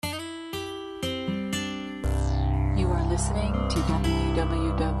listening to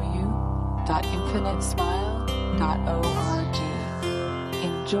www.infinitesmile.org.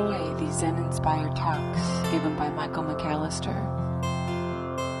 Enjoy these Zen-inspired talks given by Michael McAllister.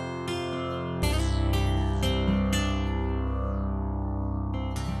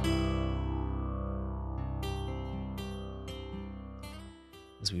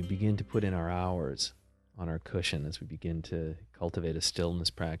 As we begin to put in our hours on our cushion, as we begin to cultivate a stillness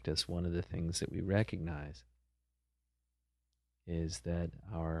practice, one of the things that we recognize is that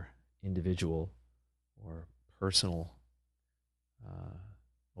our individual or personal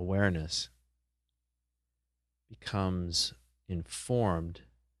awareness becomes informed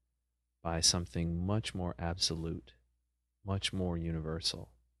by something much more absolute, much more universal.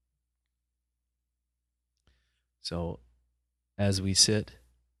 So as we sit,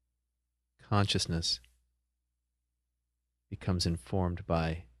 consciousness becomes informed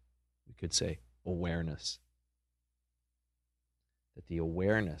by, we could say, awareness. That the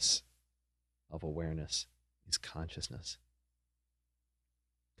awareness of awareness is consciousness.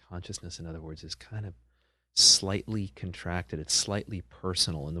 Consciousness, in other words, is kind of slightly contracted. It's slightly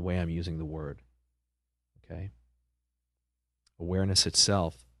personal in the way I'm using the word. Okay? Awareness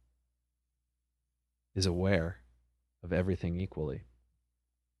itself is aware of everything equally.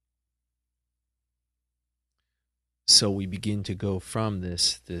 So we begin to go from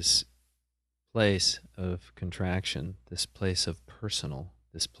this place of contraction, this place of personal,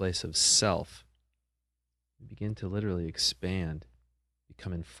 this place of self. We begin to literally expand,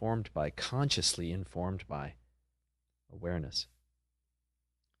 become informed by, consciously informed by awareness.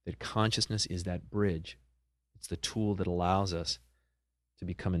 That consciousness is that bridge. It's the tool that allows us to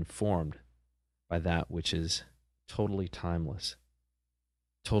become informed by that which is totally timeless,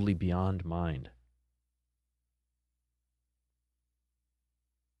 totally beyond mind.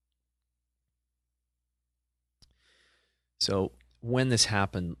 So when this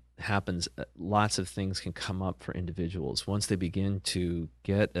happens, lots of things can come up for individuals. Once they begin to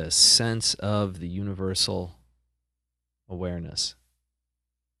get a sense of the universal awareness,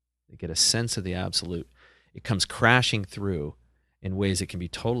 they get a sense of the absolute, it comes crashing through in ways that can be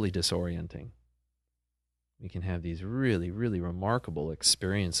totally disorienting. We can have these really, really remarkable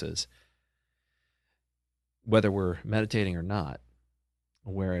experiences, whether we're meditating or not,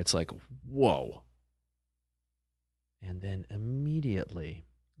 where it's like, whoa. And then immediately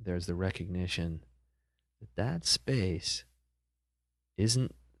there's the recognition that that space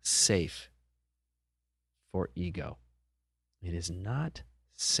isn't safe for ego. It is not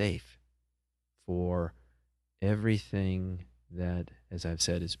safe for everything that, as I've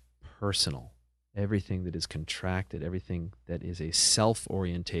said, is personal, everything that is contracted, everything that is a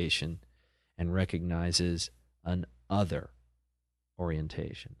self-orientation and recognizes an other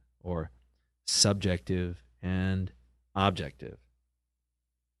orientation or subjective and objective.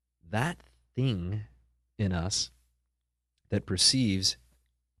 That thing in us that perceives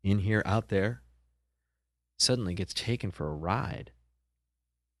in here, out there, suddenly gets taken for a ride.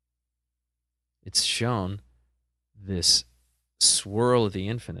 It's shown this swirl of the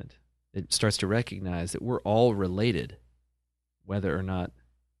infinite. It starts to recognize that we're all related, whether or not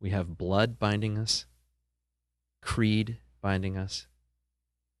we have blood binding us, creed binding us,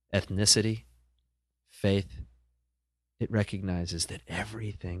 ethnicity, faith. It recognizes that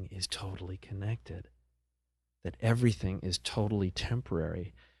everything is totally connected, that everything is totally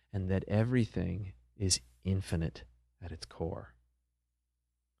temporary, and that everything is infinite at its core.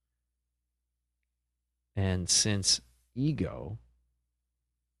 And since ego,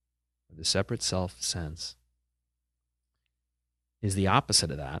 the separate self sense, is the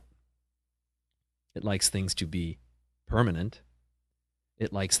opposite of that, it likes things to be permanent,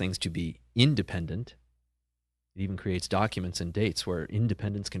 it likes things to be independent. It even creates documents and dates where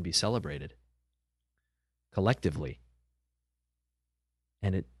independence can be celebrated collectively.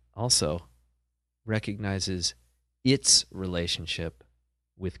 And it also recognizes its relationship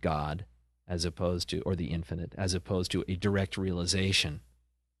with God as opposed to, or the infinite, as opposed to a direct realization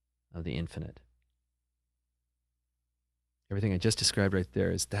of the infinite. Everything I just described right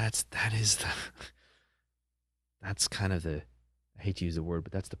there is that's kind of the, I hate to use the word,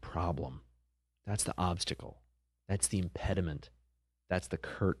 but that's the problem. That's the obstacle. That's the impediment. That's the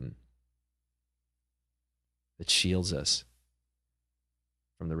curtain that shields us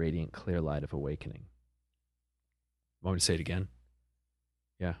from the radiant clear light of awakening. Want me to say it again?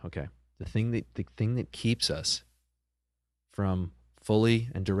 Yeah, okay. The thing that keeps us from fully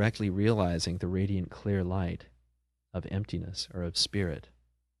and directly realizing the radiant clear light of emptiness or of spirit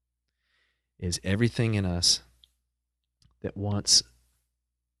is everything in us that wants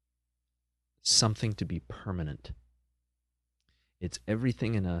something to be permanent, It's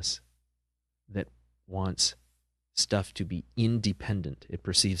everything in us that wants stuff to be independent. It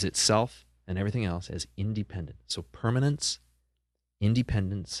perceives itself and everything else as independent. So permanence,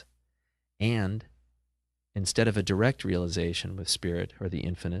 independence, and instead of a direct realization with spirit or the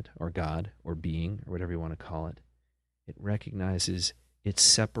infinite or God or being or whatever you want to call it, it recognizes its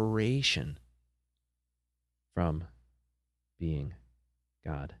separation from being,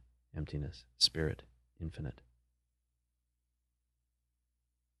 God, emptiness, spirit, infinite.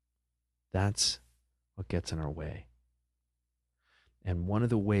 That's what gets in our way. And one of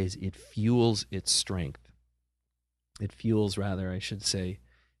the ways it fuels its strength, it fuels, rather, I should say,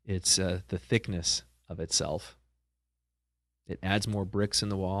 it's the thickness of itself. It adds more bricks in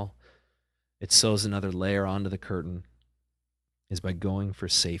the wall. It sews another layer onto the curtain, is by going for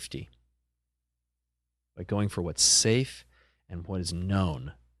safety. By going for what's safe and what is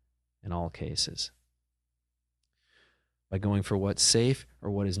known in all cases. By going for what's safe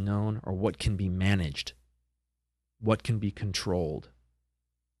or what is known or what can be managed, what can be controlled.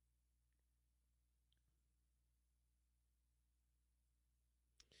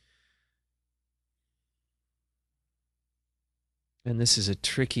 And this is a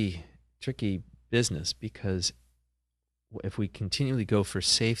tricky business, because if we continually go for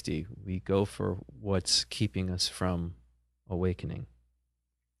safety, we go for what's keeping us from awakening.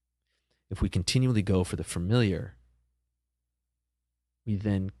 If we continually go for the familiar, we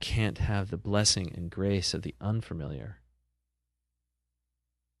then can't have the blessing and grace of the unfamiliar,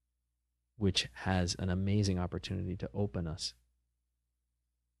 which has an amazing opportunity to open us.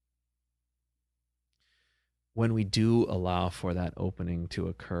 When we do allow for that opening to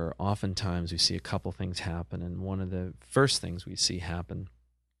occur, oftentimes we see a couple things happen. And one of the first things we see happen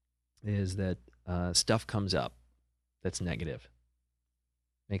is that stuff comes up that's negative.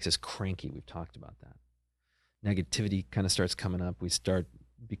 Makes us cranky. We've talked about that. Negativity kind of starts coming up. We start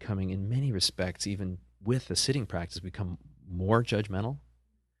becoming, in many respects, even with the sitting practice, become more judgmental.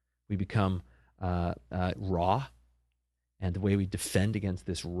 We become raw. And the way we defend against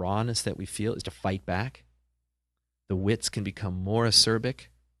this rawness that we feel is to fight back. The wits can become more acerbic,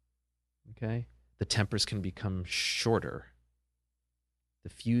 okay? The tempers can become shorter. The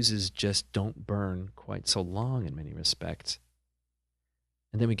fuses just don't burn quite so long in many respects.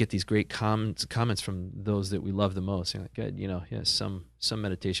 And then we get these great comments from those that we love the most. You're like, God, yeah, some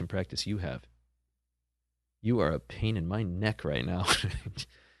meditation practice you have. You are a pain in my neck right now.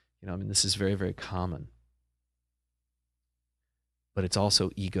 This is very, very common. But it's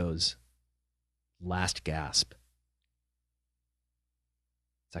also ego's last gasp.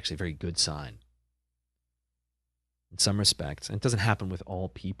 It's actually a very good sign in some respects. And it doesn't happen with all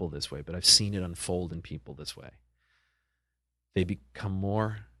people this way, but I've seen it unfold in people this way. They become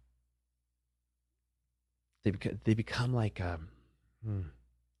more, they become like, I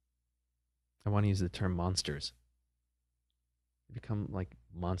want to use the term monsters. They become like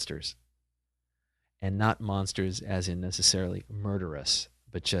monsters. And not monsters as in necessarily murderous,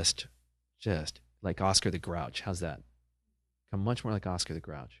 but just like Oscar the Grouch. How's that? Become much more like Oscar the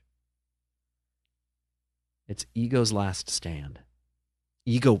Grouch. It's ego's last stand.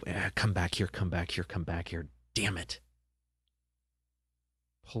 Ego, come back here, come back here, come back here. Damn it.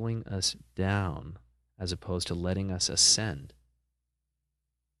 Pulling us down as opposed to letting us ascend.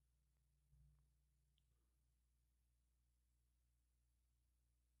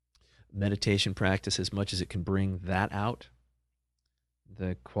 Meditation practice, as much as it can bring that out,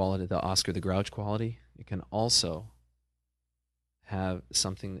 the quality, the Oscar the Grouch quality, it can also have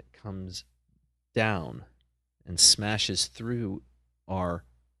something that comes down and smashes through our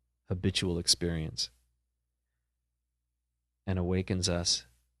habitual experience and awakens us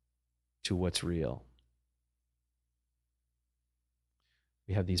to what's real.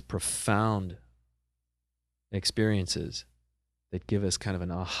 We have these profound experiences that give us kind of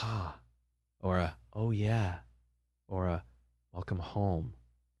an aha, or a oh yeah, or a welcome home,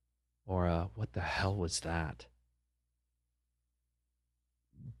 or a what the hell was that?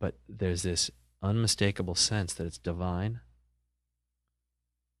 But there's this unmistakable sense that it's divine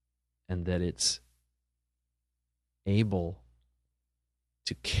and that it's able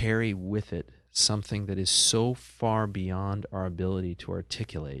to carry with it something that is so far beyond our ability to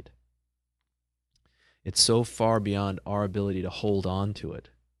articulate. It's so far beyond our ability to hold on to it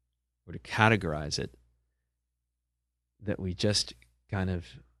or to categorize it that we just kind of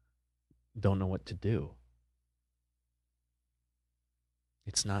don't know what to do.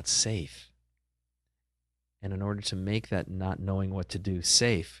 It's not safe. And in order to make that not knowing what to do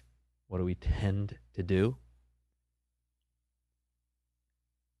safe, what do we tend to do?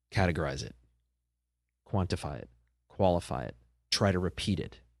 Categorize it, quantify it, qualify it, try to repeat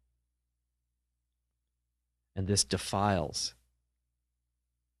it. And this defiles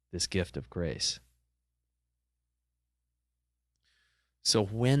this gift of grace. So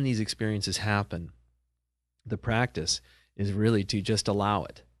when these experiences happen, the practice is really to just allow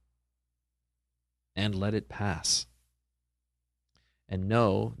it and let it pass. And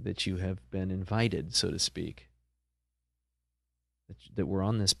know that you have been invited, so to speak, that we're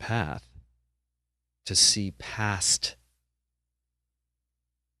on this path to see past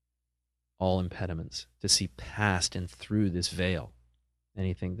all impediments, to see past and through this veil,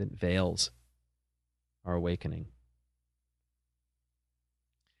 anything that veils our awakening.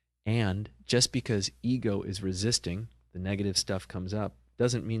 And just because ego is resisting, the negative stuff comes up,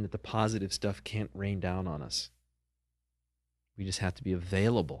 doesn't mean that the positive stuff can't rain down on us. We just have to be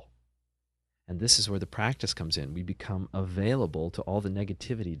available. And this is where the practice comes in. We become available to all the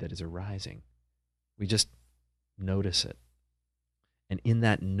negativity that is arising. We just notice it. And in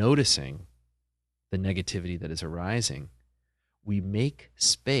that noticing the negativity that is arising, we make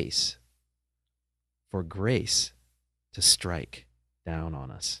space for grace to strike down on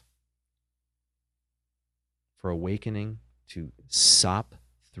us, for awakening to sop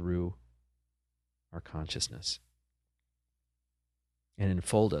through our consciousness and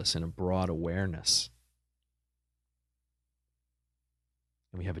enfold us in a broad awareness.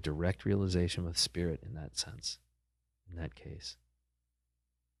 And we have a direct realization with spirit in that sense, in that case.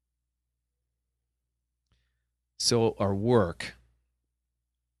 So our work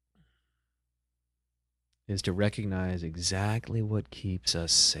is to recognize exactly what keeps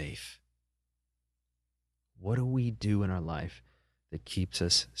us safe. What do we do in our life that keeps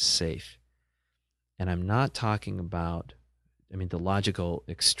us safe? And I'm not talking about, the logical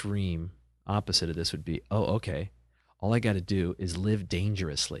extreme opposite of this would be, okay, all I got to do is live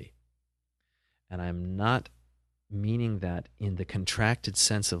dangerously. And I'm not meaning that in the contracted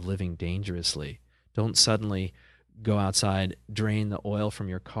sense of living dangerously. Don't suddenly go outside, drain the oil from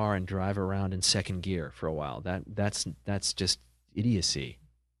your car, and drive around in second gear for a while. That's just idiocy.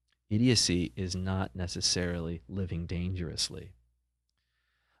 Idiocy is not necessarily living dangerously.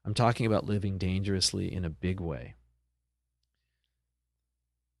 I'm talking about living dangerously in a big way.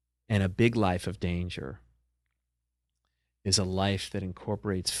 And a big life of danger is a life that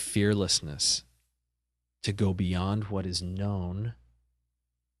incorporates fearlessness to go beyond what is known,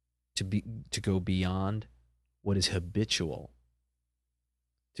 to go beyond what is habitual,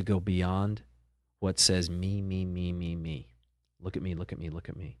 to go beyond what says me, me, me, me, me. Look at me, look at me, look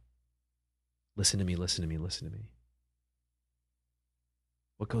at me. Listen to me, listen to me, listen to me.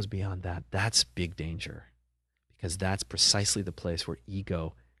 What goes beyond that? That's big danger, because that's precisely the place where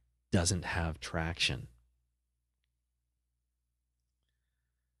ego doesn't have traction.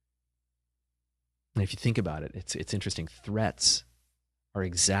 And if you think about it, it's interesting. Threats are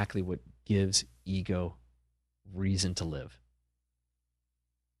exactly what gives ego reason to live.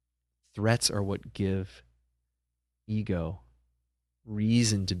 Threats are what give ego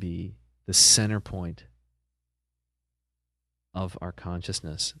reason to be the center point of our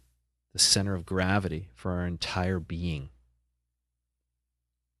consciousness, the center of gravity for our entire being.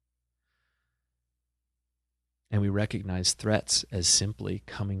 And we recognize threats as simply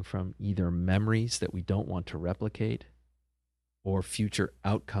coming from either memories that we don't want to replicate or future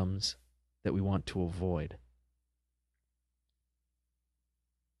outcomes that we want to avoid.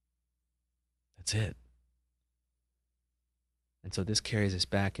 That's it. And so this carries us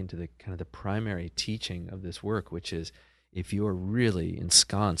back into the kind of the primary teaching of this work, which is, if you are really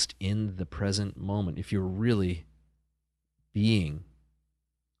ensconced in the present moment, if you're really being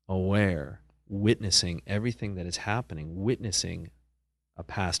aware, witnessing everything that is happening, witnessing a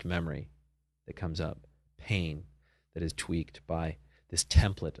past memory that comes up, pain that is tweaked by this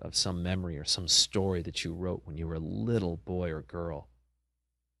template of some memory or some story that you wrote when you were a little boy or girl.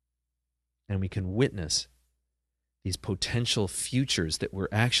 And we can witness these potential futures that we're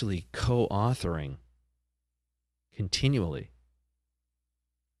actually co-authoring continually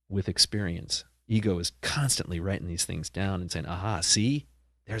with experience. Ego is constantly writing these things down and saying, aha, see,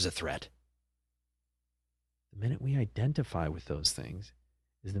 there's a threat. The minute we identify with those things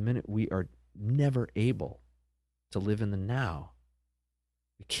is the minute we are never able to live in the now.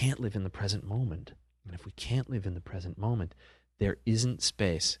 We can't live in the present moment. And if we can't live in the present moment, there isn't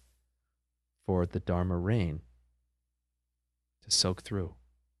space for the Dharma rain to soak through.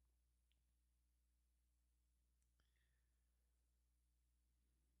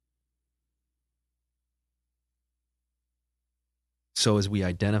 So as we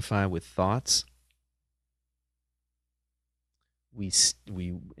identify with thoughts, we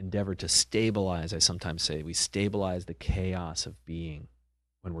endeavor to stabilize. I sometimes say we stabilize the chaos of being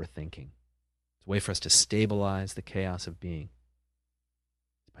when we're thinking. It's a way for us to stabilize the chaos of being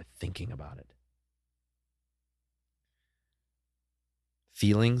by thinking about it.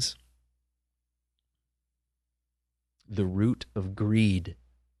 Feelings, the root of greed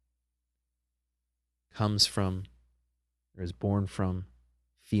comes from, or is born from,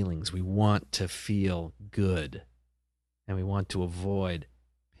 feelings. We want to feel good, and we want to avoid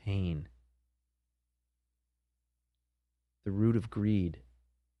pain. The root of greed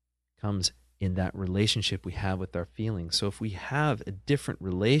comes in that relationship we have with our feelings. So if we have a different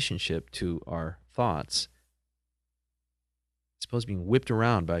relationship to our thoughts, suppose being whipped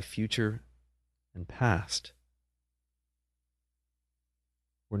around by future and past,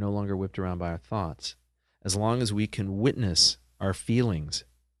 we're no longer whipped around by our thoughts. As long as we can witness our feelings,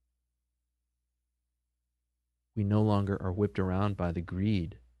 we no longer are whipped around by the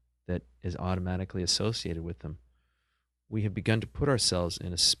greed that is automatically associated with them. We have begun to put ourselves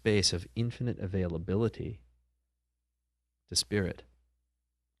in a space of infinite availability to spirit,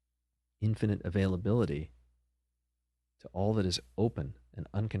 infinite availability to all that is open and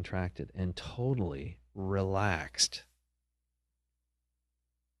uncontracted and totally relaxed.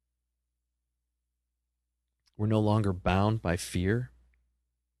 We're no longer bound by fear.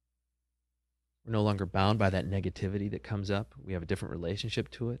 We're no longer bound by that negativity that comes up. We have a different relationship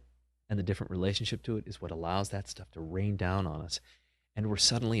to it. And the different relationship to it is what allows that stuff to rain down on us. And we're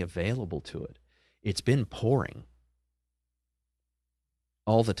suddenly available to it. It's been pouring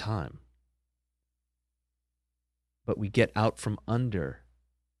all the time. But we get out from under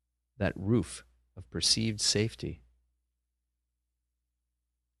that roof of perceived safety.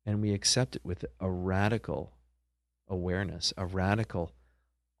 And we accept it with a radical awareness, a radical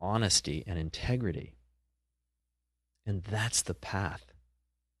honesty and integrity. And that's the path.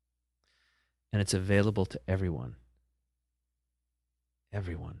 And it's available to everyone.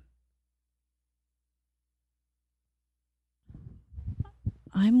 Everyone.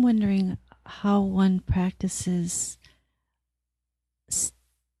 I'm wondering how one practices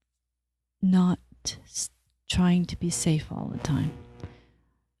not trying to be safe all the time.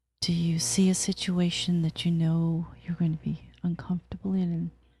 Do you see a situation that you know you're going to be uncomfortable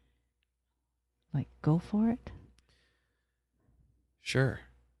in and go for it? Sure.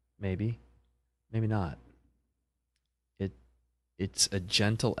 Maybe. Maybe not. It's a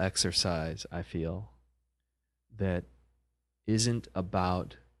gentle exercise, I feel, that isn't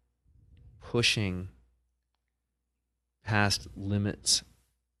about pushing past limits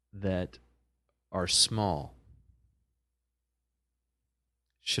that are small.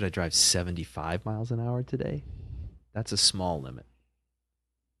 Should I drive 75 miles an hour today? That's a small limit.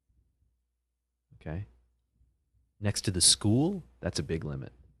 Okay. Next to the school, that's a big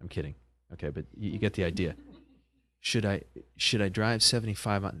limit. I'm kidding. Okay, but you get the idea. Should I drive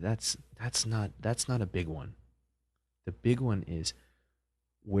 75 miles? That's not a big one. The big one is,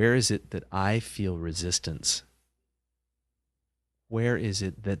 where is it that I feel resistance? Where is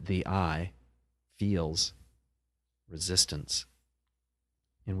it that the I feels resistance?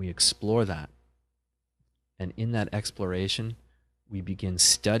 And we explore that. And in that exploration, we begin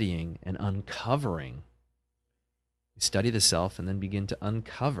studying and uncovering. We study the self and then begin to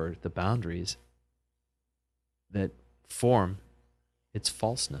uncover the boundaries that form its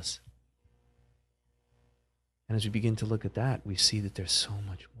falseness. And as we begin to look at that, we see that there's so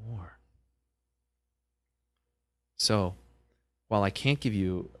much more. So, while I can't give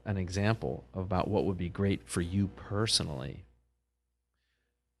you an example about what would be great for you personally,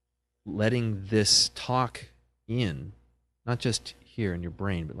 letting this talk in, not just here in your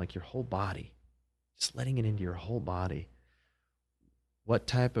brain, but like your whole body, just letting it into your whole body. What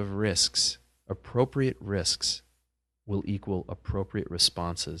type of risks, appropriate risks, will equal appropriate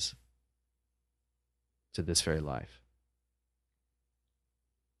responses to this very life?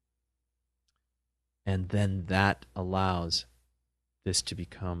 And then that allows this to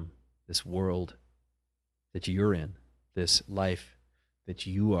become this world that you're in, this life that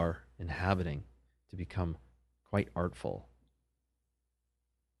you are inhabiting, to become quite artful.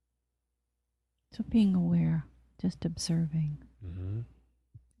 So being aware, just observing, Mm-hmm.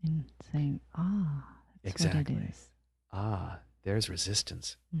 and saying, that's Exactly. what it is. There's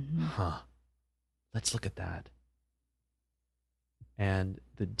resistance. Mm-hmm. Let's look at that. And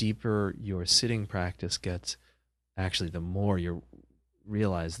the deeper your sitting practice gets, actually, the more you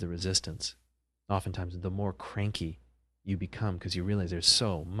realize the resistance. Oftentimes, the more cranky you become because you realize there's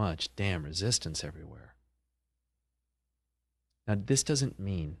so much damn resistance everywhere. Now, this doesn't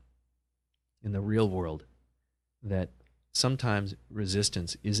mean in the real world that sometimes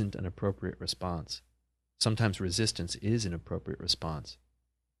resistance isn't an appropriate response. Sometimes resistance is an appropriate response,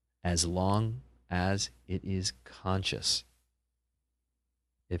 as long as it is conscious.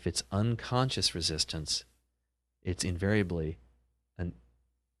 If it's unconscious resistance, it's invariably an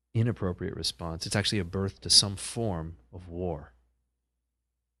inappropriate response. It's actually a birth to some form of war.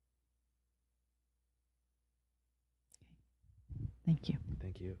 Thank you.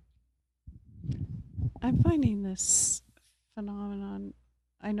 Thank you. I'm finding this phenomenon.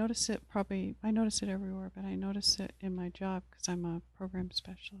 I notice it everywhere, but I notice it in my job because I'm a program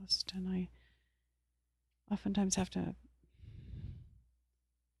specialist, and I oftentimes have to,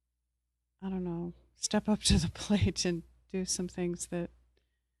 I don't know, step up to the plate and do some things that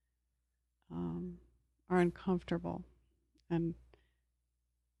are uncomfortable. And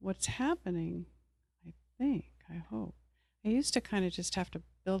what's happening, I hope, I used to kind of just have to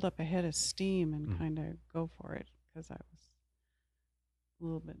build up a head of steam and kind of go for it because I was a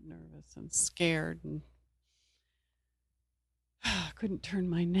little bit nervous and scared and couldn't turn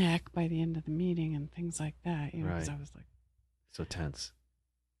my neck by the end of the meeting and things like that, you know, because Right. I was like, So tense.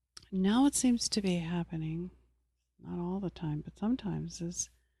 now it seems to be happening, not all the time, but sometimes, is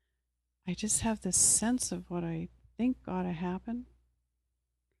I just have this sense of what I think ought to happen,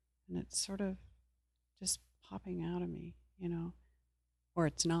 and it's sort of just popping out of me, you know, or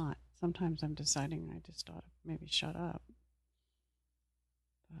it's not. Sometimes I'm deciding I just ought to maybe shut up.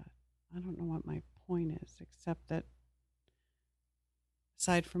 But I don't know what my point is, except that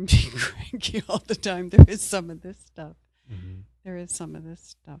aside from being cranky all the time, there is some of this stuff. Mm-hmm. There is some of this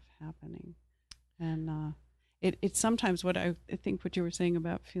stuff happening. And it's sometimes what I think what you were saying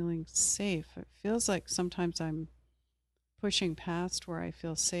about feeling safe. It feels like sometimes I'm pushing past where I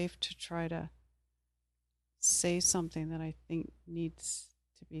feel safe to try to say something that I think needs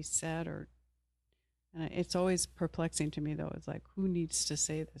to be said, and it's always perplexing to me though. It's like, who needs to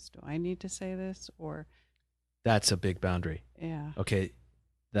say this? Do I need to say this? Or That's a big boundary. yeah. Okay,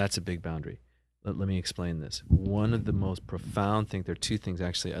 that's a big boundary. Let me explain this. One of the most profound things, there are two things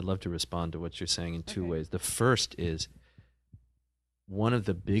actually. I'd love to respond to what you're saying in two Okay. ways. The first is one of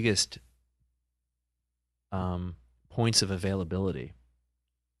the biggest points of availability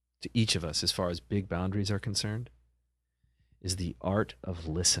to each of us as far as big boundaries are concerned is the art of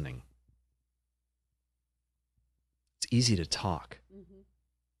listening. It's easy to talk. Mm-hmm.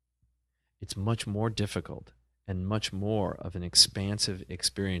 It's much more difficult and much more of an expansive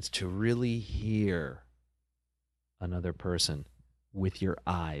experience to really hear another person with your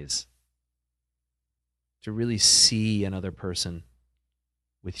eyes, to really see another person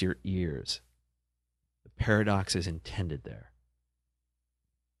with your ears. The paradox is intended there.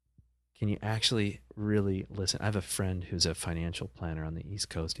 Can you actually really listen? I have a friend who's a financial planner on the East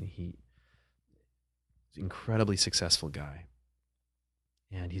Coast, and he's an incredibly successful guy.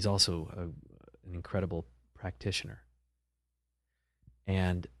 And he's also an incredible practitioner.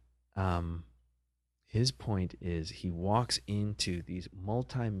 And his point is he walks into these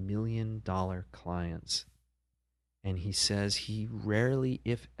multi-million-dollar clients, and he says he rarely,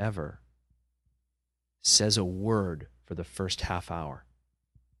 if ever, says a word for the first half hour.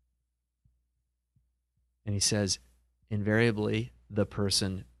 And he says invariably the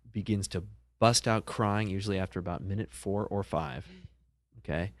person begins to bust out crying, usually after about minute 4 or 5.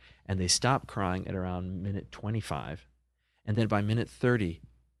 Okay? And they stop crying at around minute 25. And then by minute 30,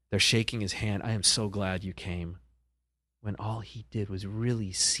 they're shaking his hand. I am so glad you came. When all he did was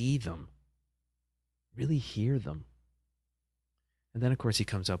really see them, really hear them. And then, of course, he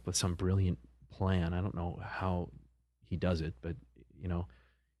comes up with some brilliant plan. I don't know how he does it, but, you know,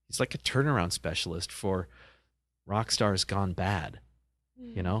 he's like a turnaround specialist for rock stars gone bad,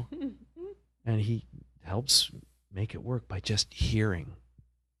 you know? And he helps make it work by just hearing.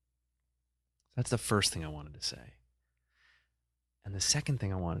 That's the first thing I wanted to say. And the second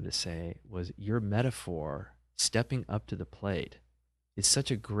thing I wanted to say was your metaphor, stepping up to the plate, is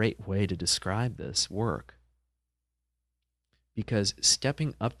such a great way to describe this work. Because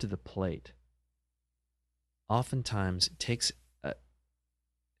stepping up to the plate oftentimes takes a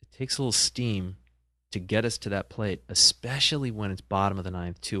little steam to get us to that plate, especially when it's bottom of the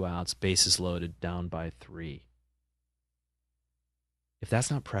ninth, 2 outs, bases loaded, down by 3. If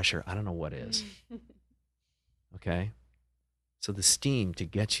that's not pressure, I don't know what is. Okay? So the steam to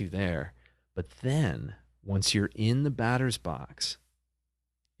get you there. But then, once you're in the batter's box,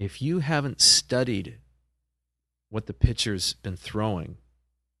 if you haven't studied what the pitcher's been throwing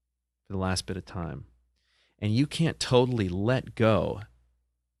for the last bit of time, and you can't totally let go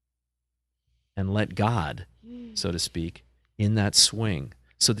and let God, so to speak, in that swing,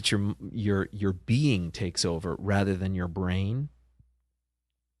 so that your being takes over rather than your brain,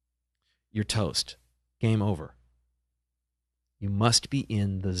 you're toast. Game over. You must be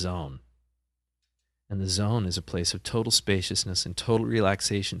in the zone. And the zone is a place of total spaciousness and total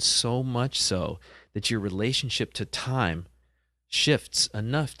relaxation, so much so that your relationship to time shifts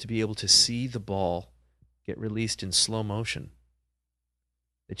enough to be able to see the ball get released in slow motion,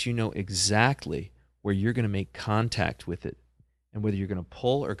 that you know exactly where you're going to make contact with it and whether you're going to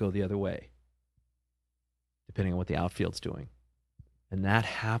pull or go the other way, depending on what the outfield's doing. And that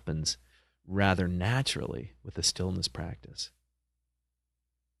happens rather naturally with the stillness practice.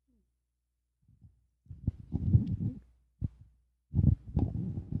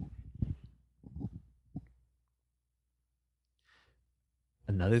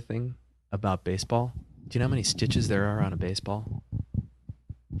 Another thing about baseball, do you know how many stitches there are on a baseball?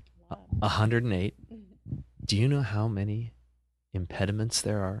 108. Do you know how many impediments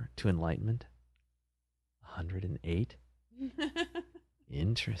there are to enlightenment? 108?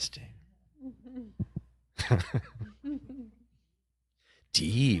 Interesting.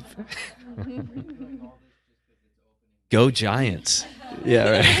 Deep. Go Giants. Yeah,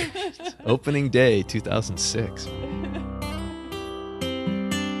 right. Opening day 2006.